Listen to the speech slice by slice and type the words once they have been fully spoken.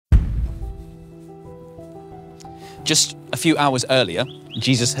Just a few hours earlier,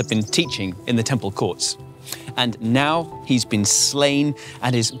 Jesus had been teaching in the temple courts. And now he's been slain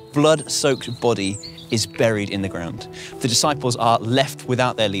and his blood-soaked body is buried in the ground. The disciples are left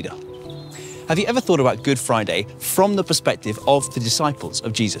without their leader. Have you ever thought about Good Friday from the perspective of the disciples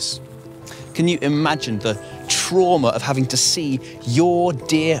of Jesus? Can you imagine the trauma of having to see your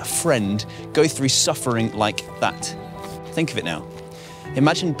dear friend go through suffering like that? Think of it now.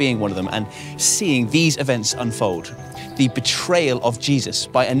 Imagine being one of them and seeing these events unfold. The betrayal of Jesus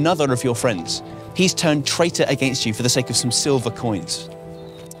by another of your friends. He's turned traitor against you for the sake of some silver coins.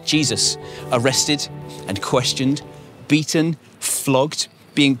 Jesus arrested and questioned, beaten, flogged,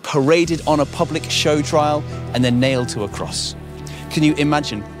 being paraded on a public show trial and then nailed to a cross. Can you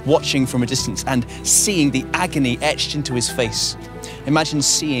imagine watching from a distance and seeing the agony etched into his face? Imagine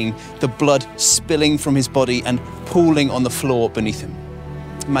seeing the blood spilling from his body and pooling on the floor beneath him.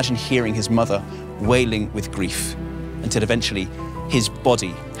 Imagine hearing his mother wailing with grief until eventually his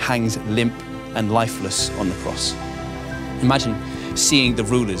body hangs limp and lifeless on the cross. Imagine seeing the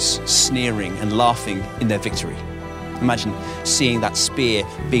rulers sneering and laughing in their victory. Imagine seeing that spear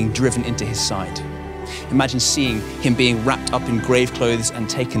being driven into his side. Imagine seeing him being wrapped up in grave clothes and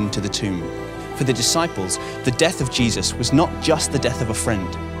taken to the tomb. For the disciples, the death of Jesus was not just the death of a friend,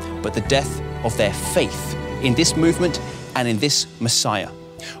 but the death of their faith in this movement and in this Messiah.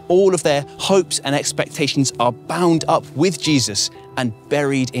 All of their hopes and expectations are bound up with Jesus and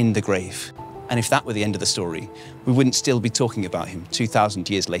buried in the grave. And if that were the end of the story, we wouldn't still be talking about him 2,000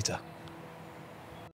 years later.